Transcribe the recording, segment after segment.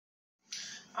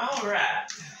All right.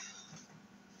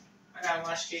 I gotta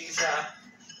wash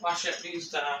up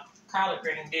these collard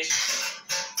green dishes.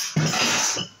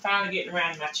 Finally getting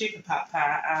around to my chicken pot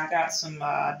pie. I got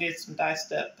did some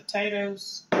diced up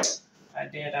potatoes. I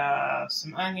did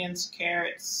some onions,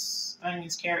 carrots,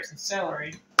 and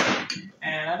celery.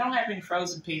 And I don't have any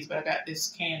frozen peas, but I got this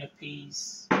can of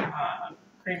peas,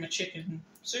 cream of chicken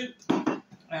soup,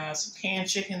 some canned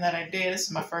chicken that I did. This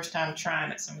is my first time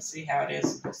trying it, so I'm going to see how it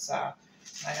is.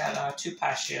 I got 2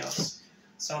 pie shells.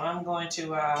 So I'm going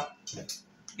to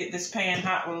get this pan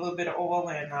hot with a little bit of oil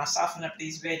and soften up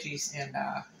these veggies and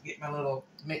get my little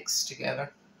mix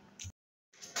together.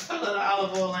 Put a little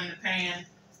olive oil in the pan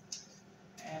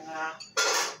and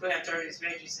go ahead and throw these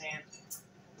veggies in.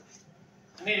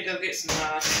 I need to go get some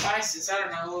spices. I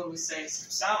don't know, what do we say? Some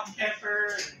salt and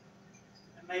pepper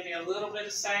and maybe a little bit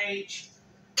of sage.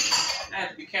 I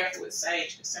have to be careful with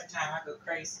sage because sometimes I go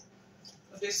crazy.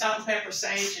 We'll do salt and pepper,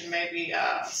 sage, and maybe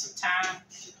some thyme,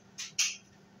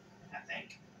 I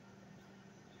think.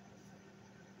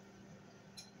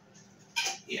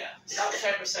 Yeah, salt,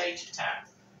 pepper, sage, and thyme.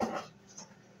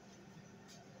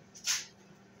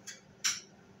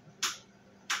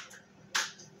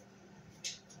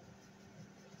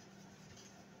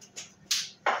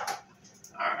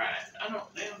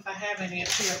 If I have any up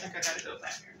here, I think I gotta go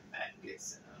back here and get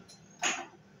some.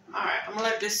 Alright, I'm gonna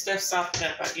let this stuff soften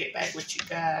up. I'll get back with you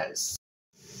guys.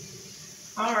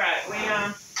 Alright, we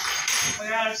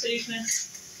got our seasoning.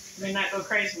 We may not go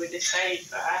crazy with this sage,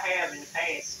 but I have in the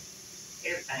past.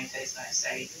 Everything tastes like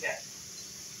sage.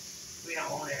 We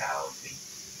don't want it all to be.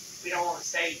 We don't want a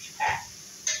sage pack.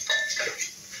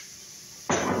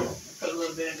 Put a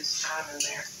little bit of this thyme in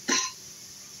there.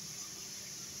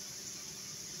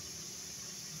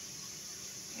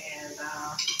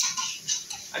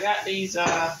 I got these,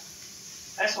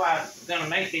 that's why I'm going to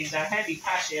make these. I had these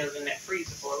pie shells in that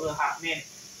freezer for a little hot minute.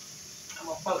 I'm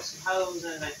going to poke some holes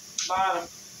in the bottom.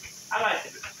 I like to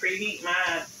preheat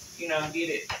mine, get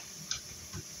it,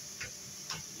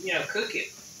 cook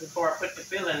it before I put the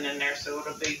filling in there so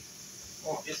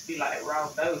won't just be like raw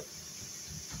dough.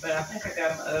 But I think I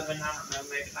got my oven, I don't know,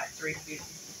 maybe like 350.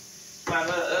 My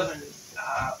little oven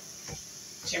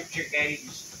temperature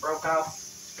gauge broke off.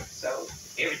 So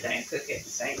everything cook at the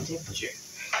same temperature.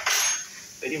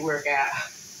 But it work out.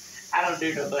 I don't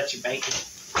do no bunch of baking.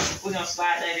 We're going to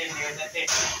slide that in there and let that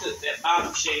cook that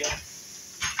bottom shell.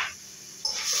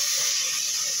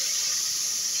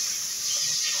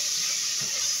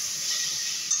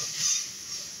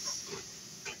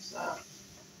 So,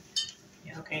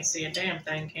 y'all can't see a damn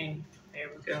thing, can you? There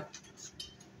we go.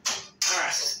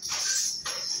 Alright.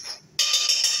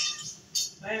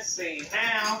 Let's see.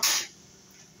 Now,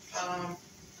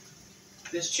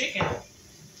 this chicken,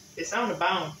 it's on the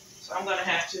bone, so I'm gonna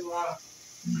have to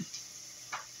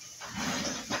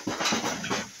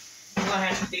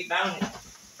debone it.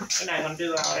 We're not gonna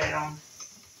do all that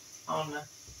on the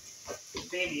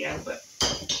video, but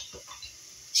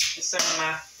it's some of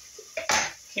my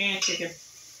canned chicken.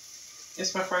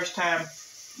 It's my first time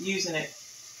using it.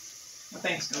 I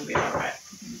think it's gonna be all right.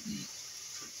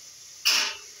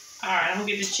 All right, I'm gonna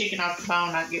get this chicken off the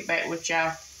bone. I'll get back with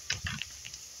y'all.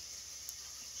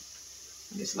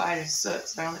 This lighting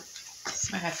sucks, don't it?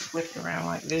 I have to flip it around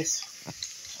like this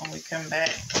when we come back.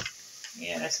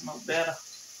 Yeah, that's more better.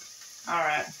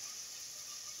 Alright.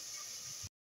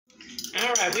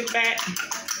 Alright, we're back.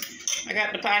 I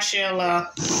got the pie shell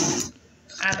out of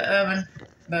the oven.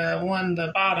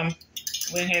 The bottom,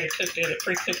 went ahead and cooked it,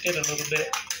 pre-cooked it a little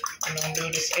bit. I'm going to do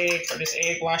this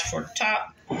egg wash for the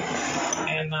top.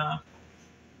 And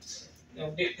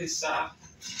dip this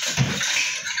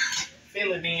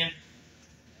filling in.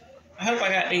 I hope I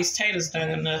got these taters done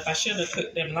enough. I should have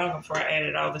cooked them longer before I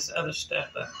added all this other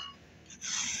stuff, but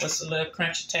what's a little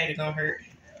crunchy tater gonna hurt?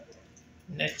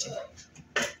 Nothing.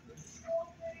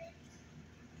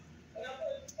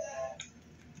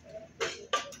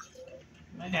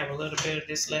 Might have a little bit of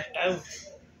this left over.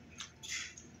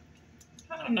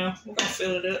 I don't know. We're gonna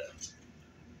fill it up.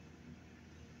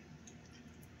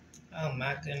 Oh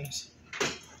my goodness.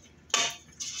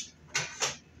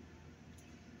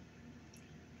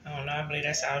 I don't know, I believe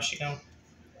that's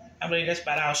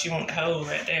about all she wants to hold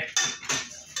right there.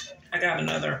 I got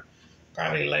another,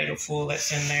 probably ladle full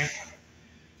that's in there.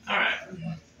 Alright.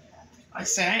 Like I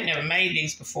said, I ain't never made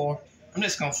these before. I'm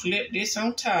just going to flip this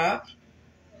on top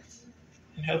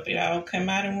and hope it all come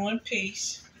out in one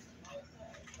piece.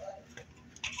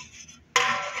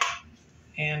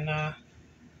 And, I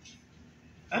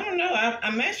don't know, I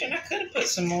imagine I could have put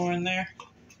some more in there.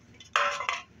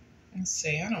 Let's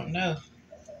see, I don't know.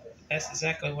 That's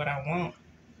exactly what I want.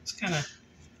 It's I'm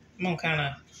gonna kind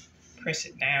of press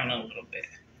it down a little bit.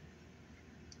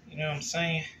 You know what I'm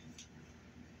saying?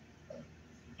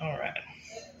 All right.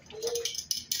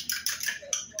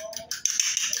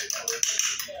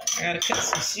 I gotta cut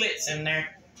some slits in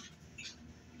there.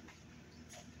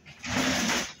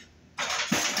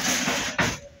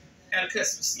 Gotta cut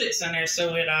some slits in there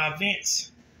so it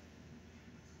vents.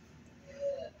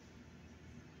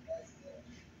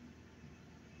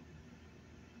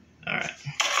 All right.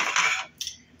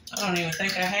 I don't even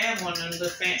think I have one of them little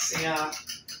fancy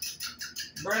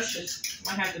brushes.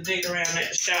 Might have to dig around at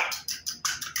the shop.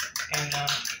 And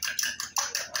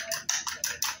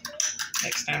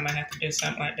next time I have to do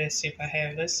something like this, see if I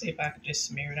have. Let's see if I can just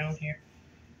smear it on here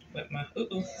with my.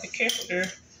 Be careful, girl.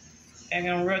 I'm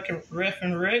gonna rough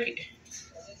and rugged.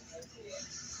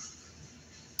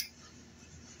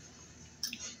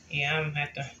 Yeah, I'm gonna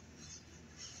have to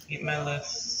get my little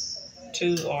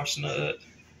tool arsenal up.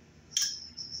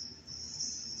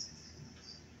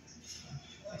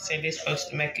 I said this supposed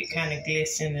to make it kind of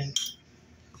glisten and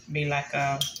be like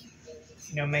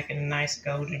you know, making a nice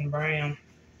golden brown.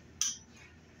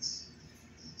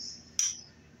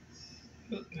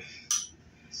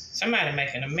 Somebody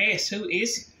making a mess. Who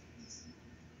is it?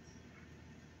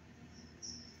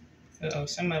 Uh-oh,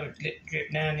 some of it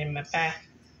dripped down in my pie.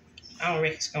 I don't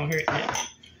reckon it's gonna hurt now.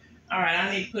 All right,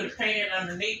 I need to put a pan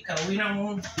underneath because we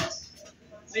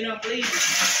don't believe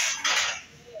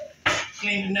in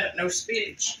cleaning up no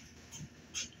spillage.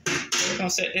 We're gonna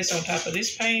set this on top of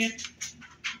this pan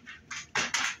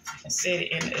and set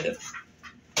it in the oven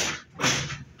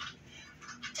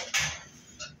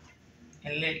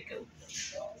and let it go.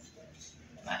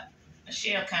 The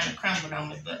shell kind of crumbled on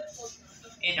me, but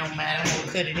it don't matter. I'm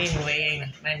gonna cut it anyway. Ain't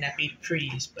it? Might not be the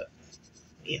prettiest, but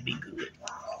it'll be good.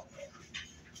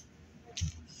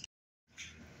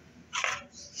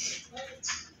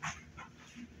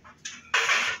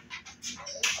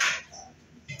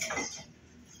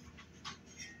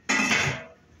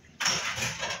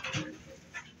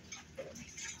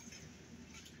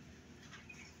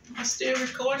 I'm still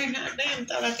recording. Goddamn,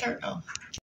 thought I turned off.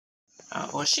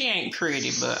 Well, she ain't pretty,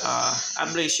 but I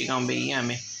believe she gonna be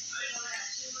yummy.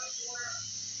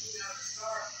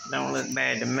 Don't look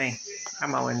bad to me.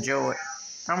 I'm gonna enjoy it.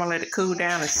 I'm gonna let it cool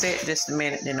down and set just a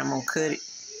minute, then I'm gonna cut it.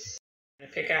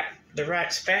 Pick out the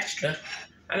right spatula.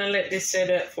 I'm gonna let this set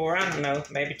up for, I don't know,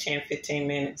 maybe 10, 15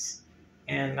 minutes.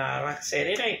 And like I said,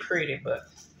 it ain't pretty, but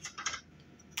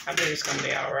I believe it's gonna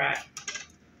be all right.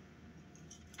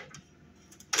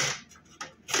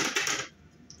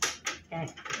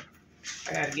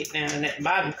 I gotta get down in that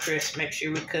bottom crust, make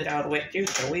sure we cut all the way through,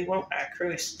 so we want our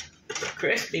crust.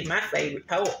 Crust be my favorite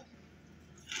part.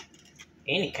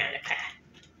 Any kind of pie.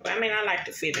 Well, I mean, I like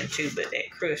the filling too, but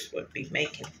that crust would be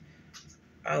making.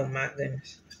 Oh my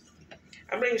goodness.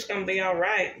 I believe it's gonna be all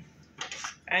right.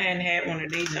 I hadn't had one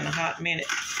of these in a hot minute.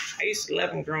 I used to love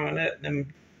them growing up,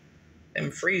 them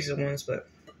freezer ones, but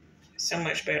so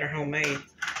much better homemade.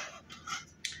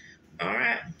 All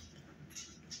right.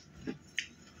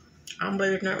 I don't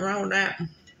believe there's nothing wrong with that.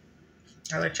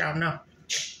 I'll let y'all know.